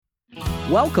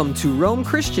Welcome to Rome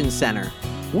Christian Center.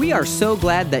 We are so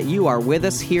glad that you are with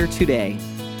us here today.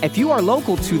 If you are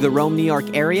local to the Rome, New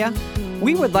York area,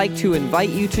 we would like to invite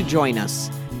you to join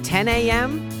us 10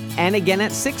 a.m. and again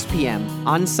at 6 p.m.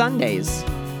 on Sundays.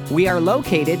 We are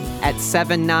located at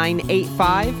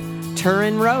 7985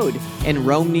 Turin Road in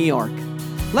Rome, New York.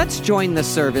 Let's join the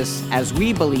service as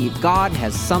we believe God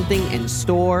has something in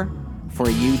store for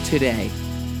you today.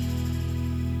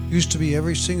 Used to be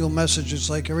every single message. It's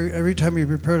like every time we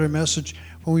prepared a message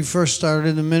when we first started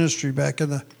in the ministry back in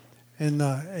the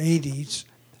 80s.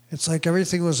 It's like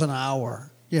everything was an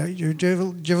hour. Yeah, you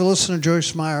ever listen to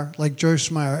Joyce Meyer? Like Joyce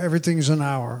Meyer, everything's an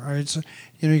hour. Right? It's,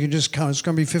 you can just count. It's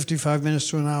going to be 55 minutes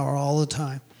to an hour all the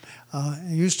time.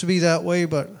 It used to be that way,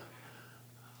 but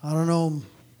I don't know.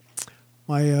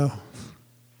 My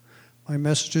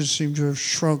messages seem to have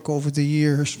shrunk over the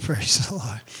years. Praise the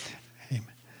Lord.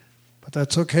 But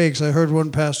that's okay, because I heard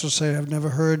one pastor say, I've never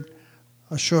heard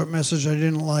a short message I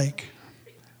didn't like.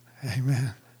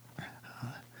 Amen.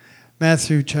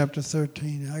 Matthew chapter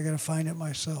 13. I got to find it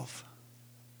myself.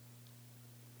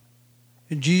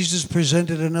 And Jesus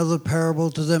presented another parable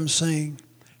to them, saying,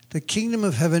 the kingdom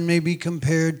of heaven may be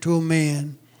compared to a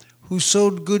man who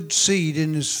sowed good seed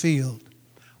in his field.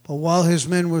 But while his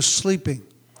men were sleeping,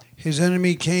 his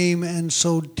enemy came and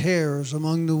sowed tares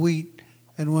among the wheat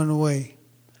and went away.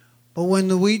 But when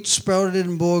the wheat sprouted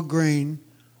and bore grain,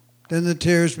 then the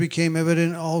tares became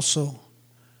evident also.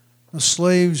 The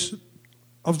slaves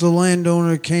of the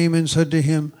landowner came and said to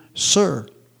him, Sir,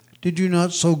 did you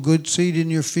not sow good seed in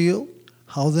your field?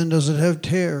 How then does it have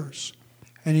tares?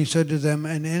 And he said to them,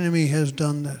 An enemy has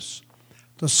done this.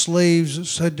 The slaves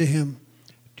said to him,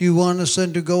 Do you want us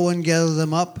then to go and gather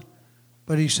them up?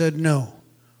 But he said, No,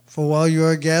 for while you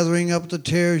are gathering up the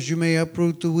tares, you may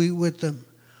uproot the wheat with them.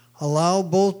 Allow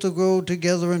both to grow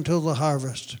together until the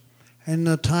harvest. And in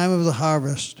the time of the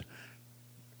harvest,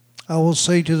 I will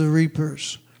say to the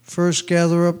reapers, First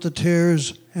gather up the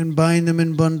tares and bind them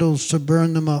in bundles to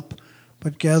burn them up,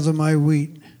 but gather my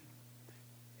wheat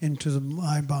into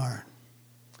my barn.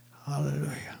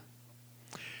 Hallelujah.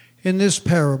 In this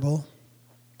parable,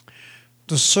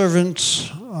 the servants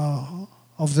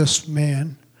of this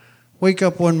man wake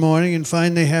up one morning and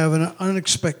find they have an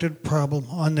unexpected problem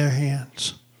on their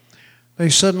hands. They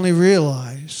suddenly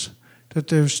realize that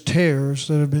there's tares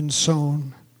that have been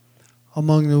sown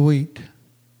among the wheat.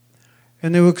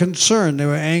 And they were concerned. They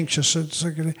were anxious. It's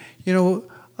like,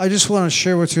 I just want to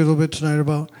share with you a little bit tonight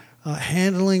about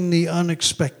handling the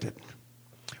unexpected.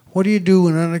 What do you do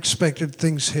when unexpected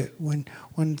things hit? When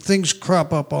things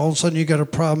crop up, all of a sudden you got a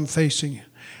problem facing you.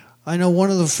 I know one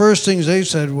of the first things they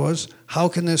said was, how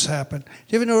can this happen? Do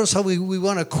you ever notice how we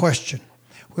want to question?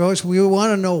 We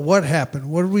want to know what happened.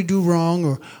 What did we do wrong?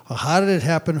 Or how did it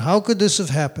happen? How could this have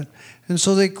happened? And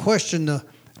so they questioned the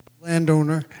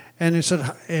landowner, and he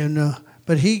said,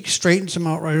 but he straightens them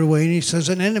out right away, and he says,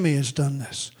 an enemy has done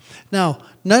this. Now,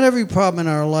 not every problem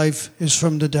in our life is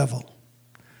from the devil.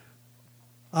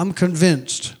 I'm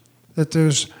convinced that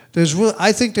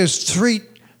I think there's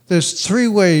three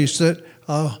ways that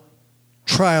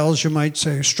trials, you might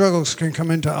say, struggles can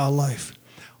come into our life.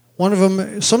 One of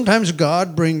them, sometimes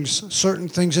God brings certain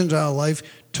things into our life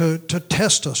to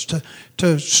test us,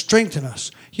 to strengthen us.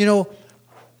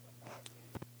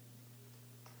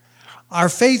 Our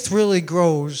faith really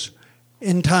grows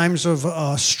in times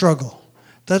of struggle.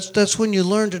 That's when you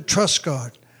learn to trust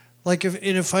God. Like if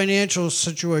in a financial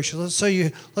situation, let's say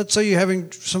you're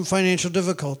having some financial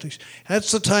difficulties.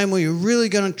 That's the time where you're really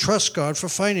going to trust God for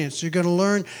finance. You're going to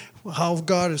learn how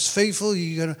God is faithful.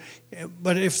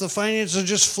 But if the finances are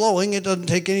just flowing, it doesn't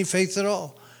take any faith at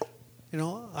all.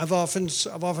 I've often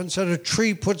said a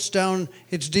tree puts down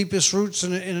its deepest roots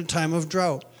in a time of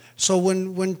drought. So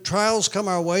when trials come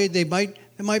our way, it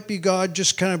might be God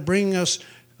just kind of bringing us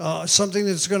something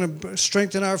that's going to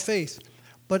strengthen our faith.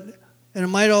 And it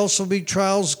might also be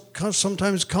trials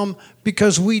sometimes come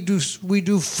because we do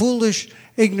foolish,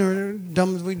 ignorant,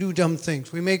 dumb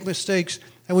things. We make mistakes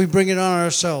and we bring it on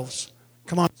ourselves.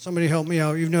 Come on, somebody help me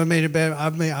out. You've never made a bad.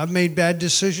 I've made bad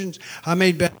decisions. I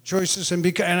made bad choices, and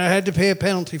I had to pay a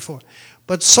penalty for it.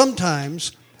 But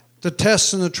sometimes the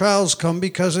tests and the trials come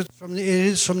because it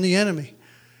is from the enemy,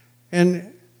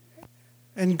 and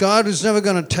God is never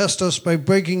going to test us by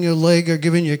breaking your leg or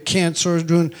giving you cancer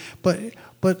or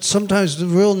But sometimes the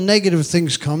real negative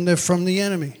things come. They're from the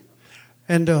enemy,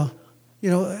 and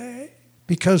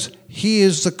because he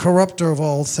is the corrupter of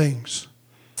all things,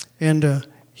 and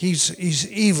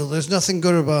he's evil. There's nothing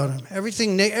good about him.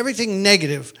 Everything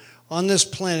negative on this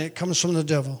planet comes from the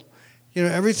devil.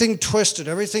 Everything twisted,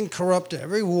 everything corrupted,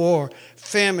 every war,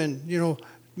 famine,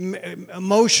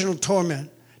 emotional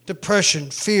torment, depression,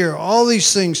 fear, all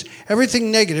these things,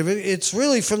 everything negative. It's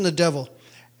really from the devil.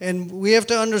 And we have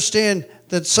to understand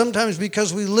that sometimes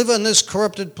because we live on this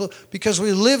corrupted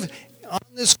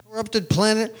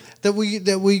planet, that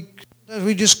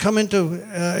we just come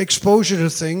into exposure to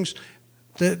things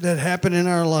that happen in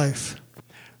our life.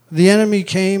 The enemy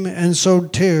came and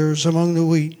sowed tares among the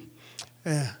wheat.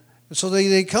 So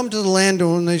they come to the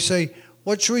landowner and they say,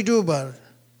 what should we do about it?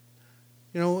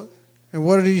 And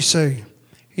what did he say?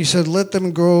 He said, let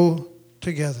them grow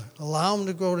together. Allow them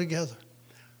to grow together.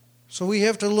 So we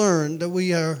have to learn that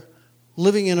we are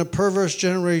living in a perverse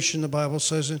generation, the Bible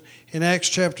says in Acts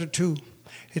chapter 2.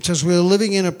 It says we are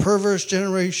living in a perverse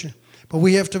generation. But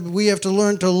we have to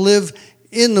learn to live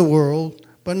in the world,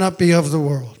 but not be of the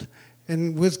world.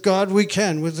 And with God we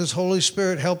can, with His Holy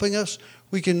Spirit helping us,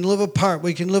 we can live apart.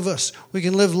 We can live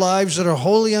lives that are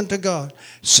holy unto God,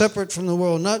 separate from the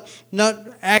world, not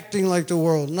acting like the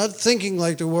world, not thinking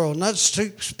like the world, not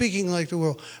speaking like the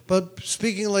world, but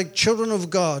speaking like children of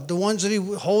God, the ones that He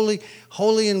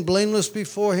holy and blameless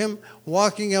before Him,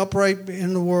 walking upright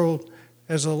in the world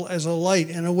as a light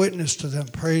and a witness to them.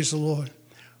 Praise the Lord.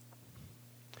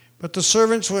 But the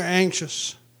servants were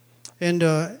anxious, and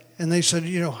they said,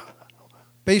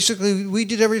 basically, we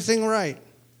did everything right.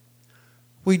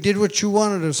 We did what you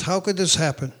wanted us. How could this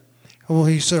happen? Well,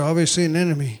 he said, obviously an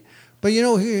enemy. But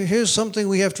here's something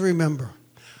we have to remember.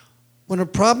 When a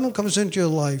problem comes into your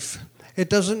life,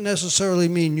 it doesn't necessarily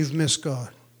mean you've missed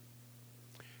God.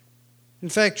 In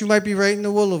fact, you might be right in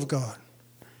the will of God.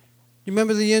 You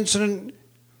remember the incident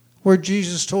where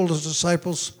Jesus told His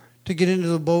disciples to get into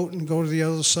the boat and go to the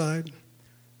other side?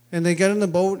 And they got in the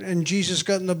boat, and Jesus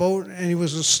got in the boat, and He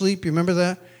was asleep. You remember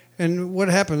that? And what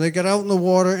happened? They got out in the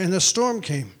water, and the storm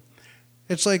came.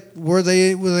 It's like, were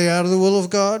they out of the will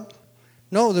of God?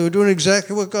 No, they were doing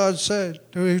exactly what God said.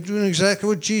 They were doing exactly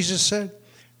what Jesus said.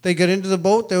 They got into the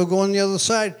boat. They were going the other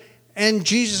side. And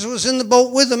Jesus was in the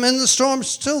boat with them, and the storm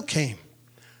still came.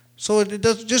 So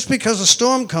just because a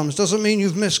storm comes doesn't mean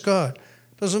you've missed God.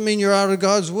 Doesn't mean you're out of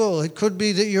God's will. It could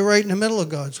be that you're right in the middle of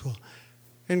God's will.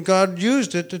 And God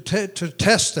used it to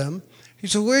test them. He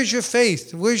said, where's your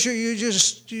faith? You're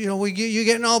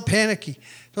getting all panicky.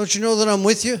 Don't you know that I'm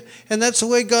with you? And that's the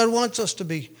way God wants us to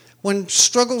be. When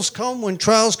struggles come, when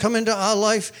trials come into our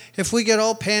life, if we get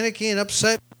all panicky and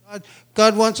upset,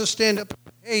 God wants us to stand up.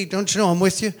 Hey, don't you know I'm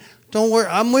with you? Don't worry,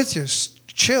 I'm with you.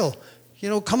 Chill.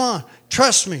 Come on.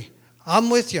 Trust me. I'm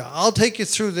with you. I'll take you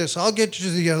through this. I'll get you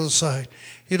to the other side.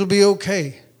 It'll be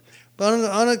okay. But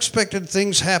unexpected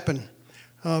things happen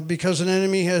because an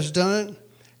enemy has done it.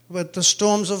 But the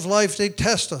storms of life, they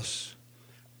test us.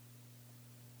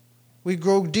 We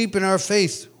grow deep in our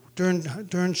faith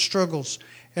during struggles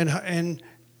and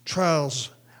trials.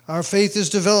 Our faith is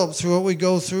developed through what we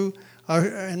go through,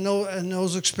 and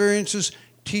those experiences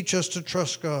teach us to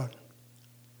trust God.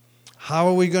 How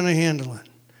are we going to handle it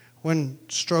when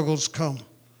struggles come,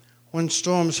 when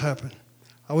storms happen?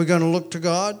 Are we going to look to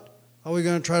God? Are we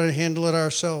going to try to handle it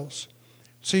ourselves?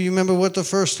 So you remember what the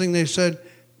first thing they said?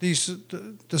 The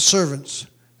servants.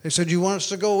 They said, you want us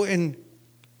to go and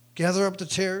gather up the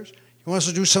tares? You want us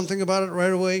to do something about it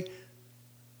right away?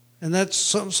 And that's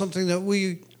something that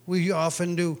we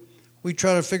often do. We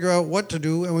try to figure out what to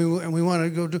do, and we want to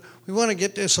go do. We want to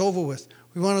get this over with.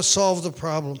 We want to solve the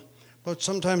problem. But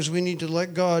sometimes we need to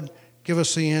let God give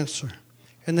us the answer.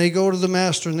 And they go to the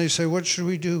master and they say, what should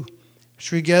we do?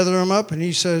 Should we gather them up? And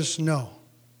he says, no.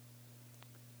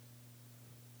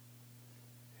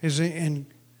 And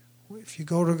if you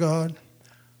go to God,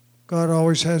 God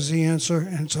always has the answer,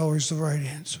 and it's always the right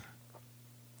answer.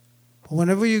 But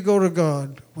whenever you go to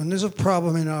God, when there's a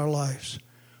problem in our lives,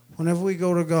 whenever we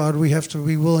go to God, we have to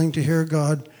be willing to hear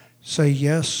God say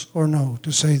yes or no,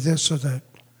 to say this or that.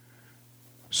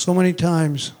 So many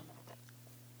times,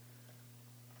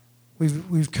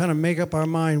 we've kind of make up our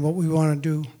mind what we want to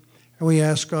do, and we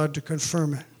ask God to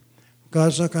confirm it.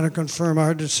 God's not going to confirm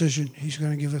our decision. He's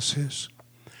going to give us His.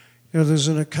 There's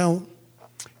an account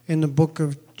in the book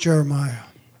of Jeremiah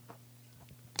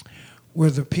where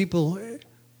the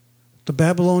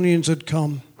Babylonians had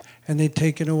come and they'd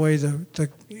taken away the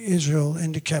Israel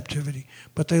into captivity.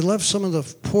 But they left some of the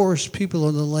poorest people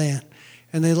in the land.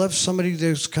 And they left somebody,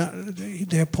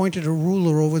 they appointed a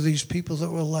ruler over these people that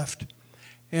were left.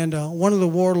 And one of the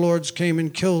warlords came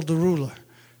and killed the ruler.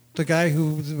 The guy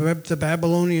who the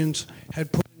Babylonians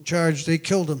had put in charge, they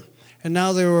killed him. And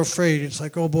now they were afraid. It's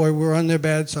like, oh boy, we're on their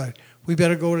bad side. We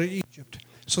better go to Egypt.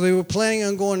 So they were planning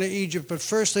on going to Egypt, but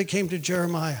first they came to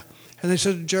Jeremiah. And they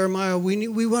said, Jeremiah, we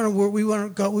want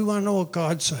to know what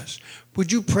God says.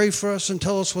 Would you pray for us and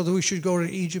tell us whether we should go to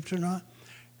Egypt or not?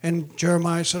 And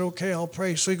Jeremiah said, okay, I'll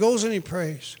pray. So he goes and he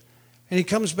prays. And he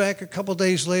comes back a couple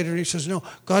days later and he says, no,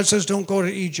 God says don't go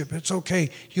to Egypt. It's okay.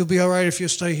 You'll be all right if you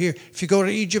stay here. If you go to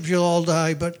Egypt, you'll all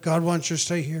die, but God wants you to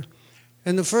stay here.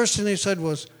 And the first thing they said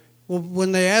was, well,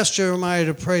 when they asked Jeremiah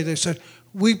to pray, they said,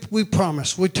 we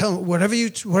promise. We tell him,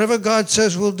 whatever God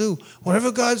says we'll do.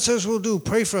 Whatever God says we'll do.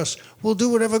 Pray for us. We'll do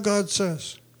whatever God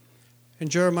says. And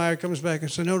Jeremiah comes back and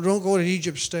said, no, don't go to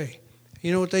Egypt, stay.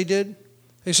 You know what they did?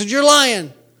 They said, you're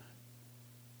lying.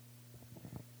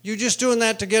 You're just doing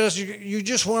that to get us. You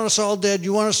just want us all dead.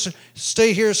 You want us to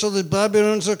stay here so the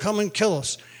Babylonians will come and kill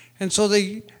us. And so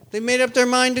they made up their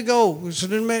mind to go. So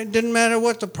it didn't matter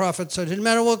what the prophet said. It didn't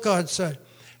matter what God said.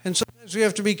 And sometimes we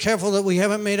have to be careful that we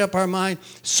haven't made up our mind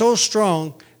so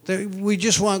strong that we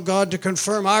just want God to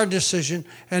confirm our decision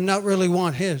and not really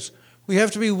want his. We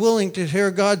have to be willing to hear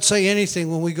God say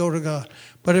anything when we go to God.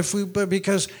 But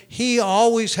because he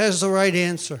always has the right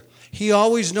answer. He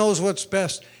always knows what's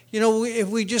best. You know, if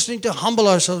we just need to humble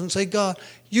ourselves and say, God,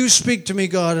 you speak to me,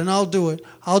 God, and I'll do it.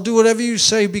 I'll do whatever you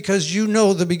say because you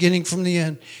know the beginning from the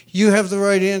end. You have the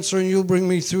right answer and you'll bring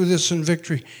me through this in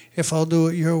victory if I'll do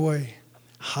it your way.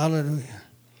 Hallelujah.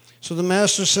 So the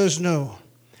master says no.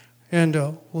 And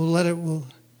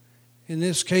in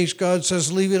this case, God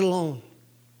says, leave it alone.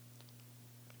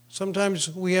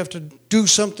 Sometimes we have to do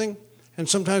something and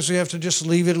sometimes we have to just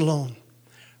leave it alone.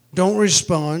 Don't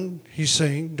respond, he's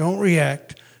saying. Don't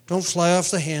react. Don't fly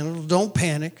off the handle. Don't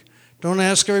panic. Don't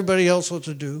ask everybody else what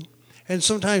to do. And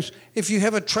sometimes, if you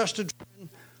have a trusted friend,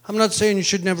 I'm not saying you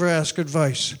should never ask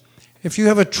advice. If you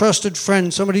have a trusted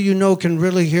friend, somebody you know can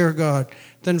really hear God,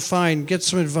 then fine, get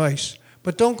some advice.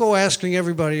 But don't go asking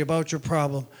everybody about your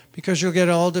problem because you'll get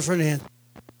all different answers.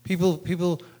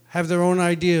 People have their own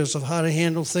ideas of how to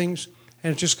handle things,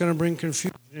 and it's just going to bring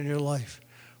confusion in your life.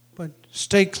 But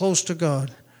stay close to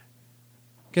God.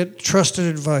 Get trusted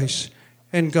advice.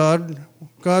 And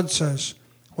God says,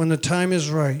 when the time is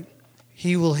right,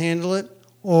 he will handle it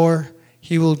or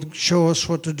he will show us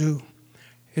what to do.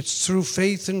 It's through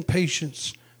faith and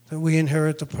patience that we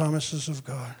inherit the promises of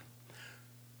God.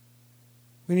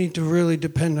 We need to really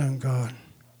depend on God.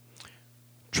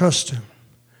 Trust him.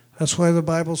 That's why the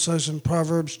Bible says in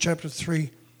Proverbs chapter 3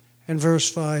 and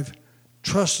verse 5,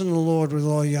 trust in the Lord with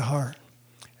all your heart.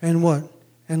 And what?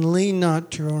 And lean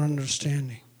not to your own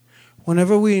understanding.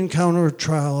 Whenever we encounter a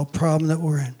trial, a problem that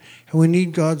we're in, and we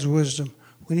need God's wisdom,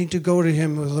 we need to go to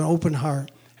him with an open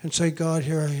heart and say, God,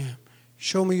 here I am.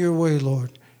 Show me your way,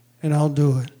 Lord, and I'll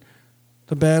do it.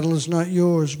 The battle is not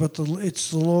yours, but it's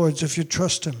the Lord's if you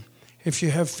trust him, if you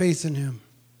have faith in him.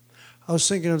 I was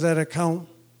thinking of that account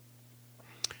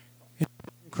in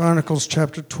Chronicles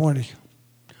chapter 20,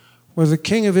 where the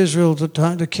king of Israel at the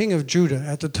time, the king of Judah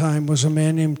at the time, was a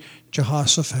man named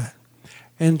Jehoshaphat.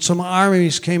 And some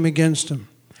armies came against him.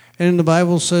 And the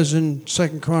Bible says in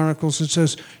 2 Chronicles, it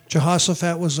says,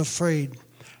 Jehoshaphat was afraid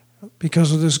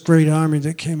because of this great army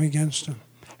that came against him.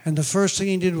 And the first thing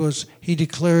he did was he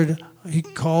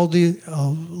called the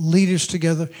leaders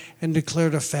together and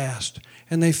declared a fast.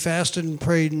 And they fasted and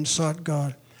prayed and sought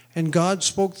God. And God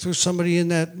spoke through somebody in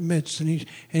that midst. And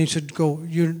he said, go,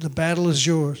 the battle is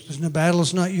yours. The battle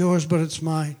is not yours, but it's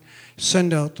mine.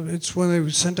 It's when they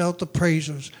sent out the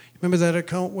praisers. Remember that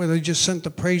account where they just sent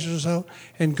the praisers out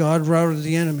and God routed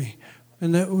the enemy?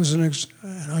 And that was an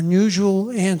unusual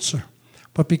answer.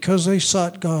 But because they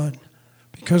sought God,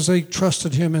 because they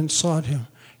trusted him and sought him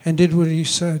and did what he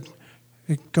said,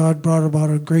 God brought about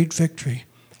a great victory.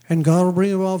 And God will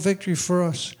bring about victory for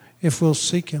us if we'll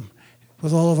seek him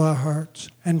with all of our hearts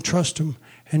and trust him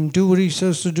and do what he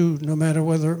says to do, no matter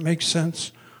whether it makes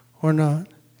sense or not.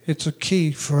 It's a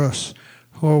key for us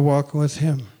who are walking with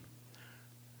him.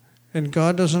 And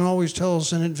God doesn't always tell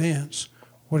us in advance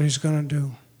what he's going to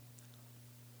do.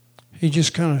 He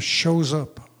just kind of shows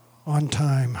up on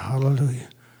time. Hallelujah.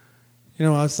 You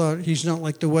know, I thought he's not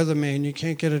like the weatherman. You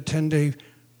can't get a 10-day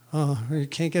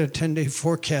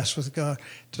forecast with God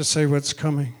to say what's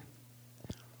coming.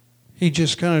 He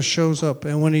just kind of shows up,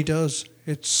 and when he does,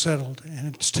 it's settled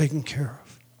and it's taken care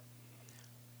of.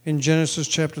 In Genesis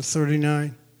chapter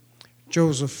 39,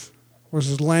 Joseph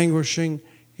was languishing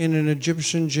in an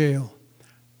Egyptian jail.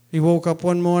 He woke up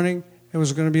one morning, it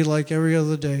was going to be like every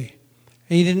other day.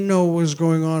 And he didn't know what was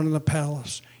going on in the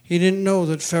palace. He didn't know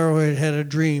that Pharaoh had a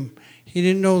dream. He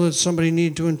didn't know that somebody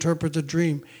needed to interpret the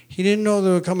dream. He didn't know they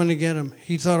were coming to get him.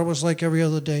 He thought it was like every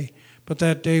other day. But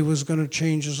that day was going to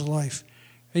change his life.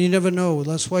 And you never know.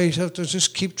 That's why you have to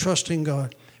just keep trusting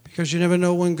God, because you never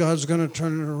know when God's going to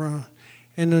turn it around.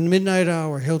 In the midnight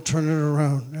hour, he'll turn it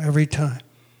around every time.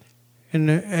 In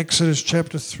Exodus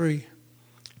chapter 3, it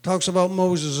talks about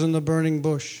Moses in the burning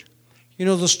bush. You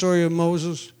know the story of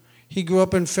Moses? He grew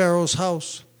up in Pharaoh's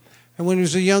house. And when he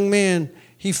was a young man,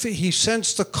 he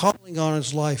sensed the calling on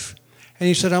his life. And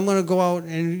he said, I'm going to go out.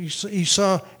 And he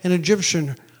saw an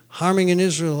Egyptian harming an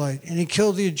Israelite. And he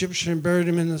killed the Egyptian and buried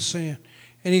him in the sand.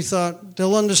 And he thought,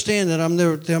 they'll understand that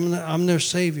I'm their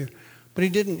savior. But he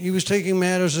didn't. He was taking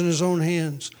matters in his own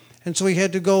hands. And so he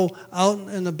had to go out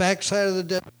in the backside of the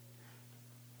desert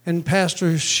and pasture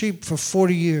his sheep for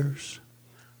 40 years.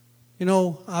 You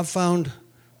know, I've found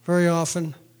very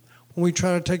often when we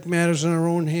try to take matters in our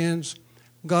own hands,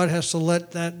 God has to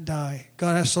let that die.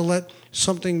 God has to let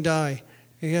something die.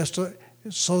 He has to,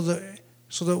 so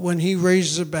that when he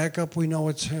raises it back up, we know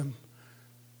it's him.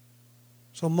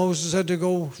 So Moses had to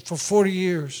go for 40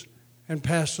 years and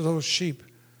pasture those sheep.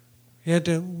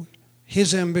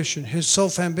 His ambition, his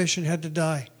self-ambition had to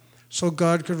die so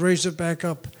God could raise it back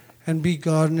up and be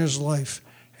God in his life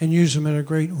and use him in a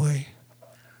great way.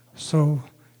 So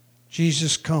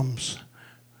Jesus comes.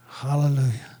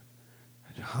 Hallelujah.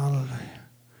 Hallelujah.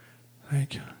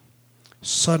 Thank you.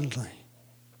 Suddenly.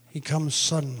 He comes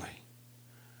suddenly.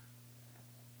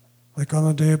 Like on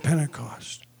the day of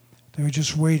Pentecost. They were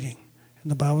just waiting.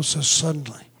 And the Bible says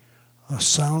suddenly a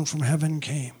sound from heaven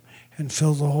came and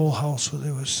filled the whole house where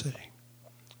they were sitting.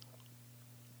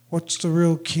 What's the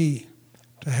real key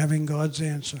to having God's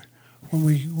answer when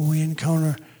we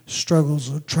encounter struggles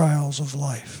or trials of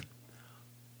life?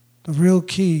 The real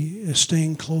key is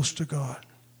staying close to God,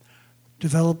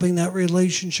 developing that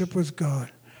relationship with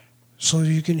God so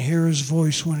you can hear his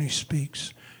voice when he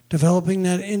speaks, developing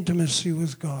that intimacy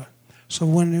with God. So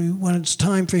when it's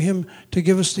time for him to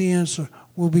give us the answer,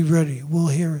 we'll be ready, we'll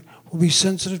hear it, we'll be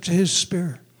sensitive to his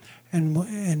spirit, and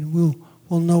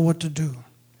we'll know what to do.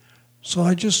 So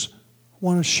I just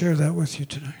want to share that with you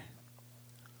today.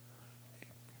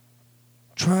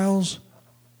 Trials,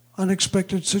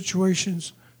 unexpected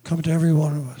situations come to every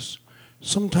one of us.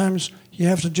 Sometimes you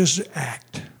have to just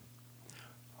act.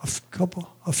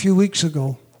 A few weeks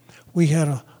ago, we had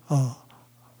a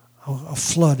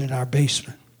flood in our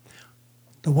basement.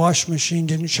 The washing machine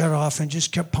didn't shut off and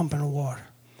just kept pumping the water.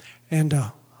 And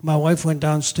my wife went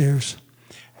downstairs,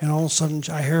 and all of a sudden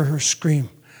I hear her scream.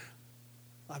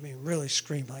 I mean, really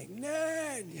scream, like,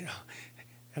 nah, you know.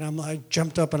 And I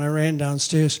jumped up and I ran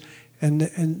downstairs,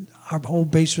 and our whole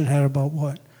basement had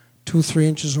about, 2-3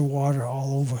 inches of water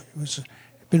all over. It'd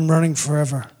been running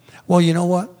forever. Well, you know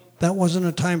what? That wasn't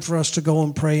a time for us to go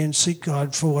and pray and seek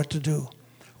God for what to do.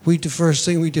 The first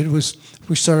thing we did was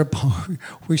we started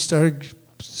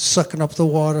sucking up the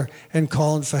water and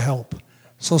calling for help.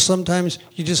 So sometimes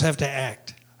you just have to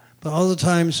act. But other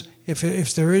times,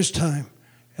 if there is time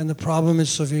and the problem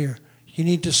is severe, you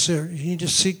need to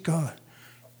seek God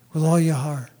with all your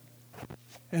heart.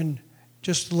 And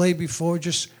just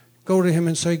go to him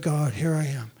and say, God, here I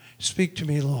am. Speak to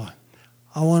me, Lord.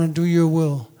 I want to do your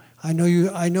will. I know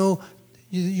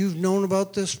you've known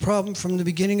about this problem from the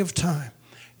beginning of time.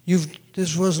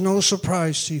 This was no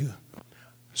surprise to you.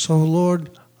 So,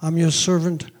 Lord, I'm your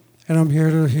servant, and I'm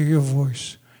here to hear your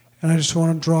voice. And I just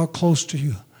want to draw close to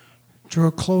you.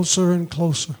 Draw closer and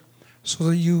closer so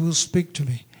that you will speak to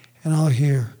me, and I'll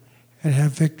hear and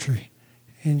have victory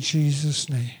in Jesus'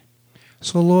 name.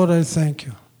 So, Lord, I thank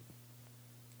you.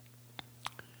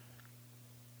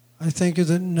 I thank you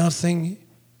that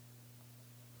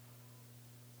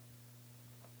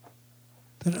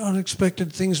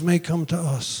unexpected things may come to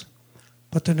us,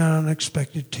 but they're not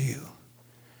unexpected to you.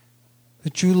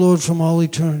 That you, Lord, from all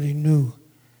eternity knew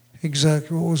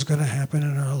exactly what was going to happen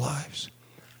in our lives.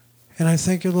 And I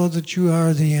thank you, Lord, that you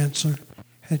are the answer,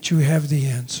 that you have the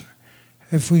answer.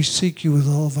 If we seek you with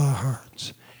all of our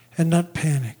hearts and not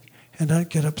panic and not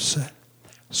get upset.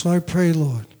 So I pray,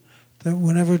 Lord, that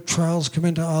whenever trials come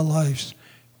into our lives,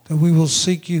 that we will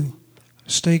seek you,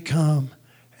 stay calm,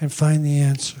 and find the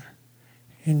answer.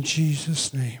 In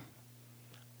Jesus' name.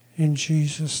 In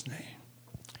Jesus' name.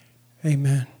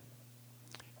 Amen.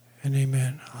 And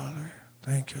amen. Hallelujah.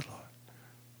 Thank you, Lord.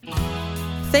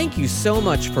 Thank you so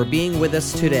much for being with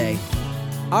us today.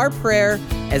 Our prayer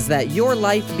is that your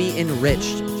life be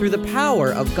enriched through the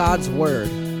power of God's Word,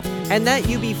 and that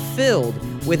you be filled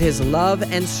with His love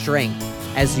and strength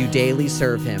as you daily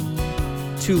serve Him.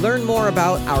 To learn more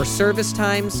about our service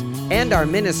times and our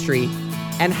ministry,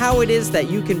 and how it is that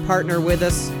you can partner with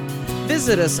us,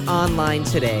 visit us online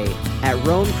today at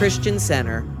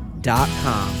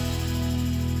RomeChristianCenter.com.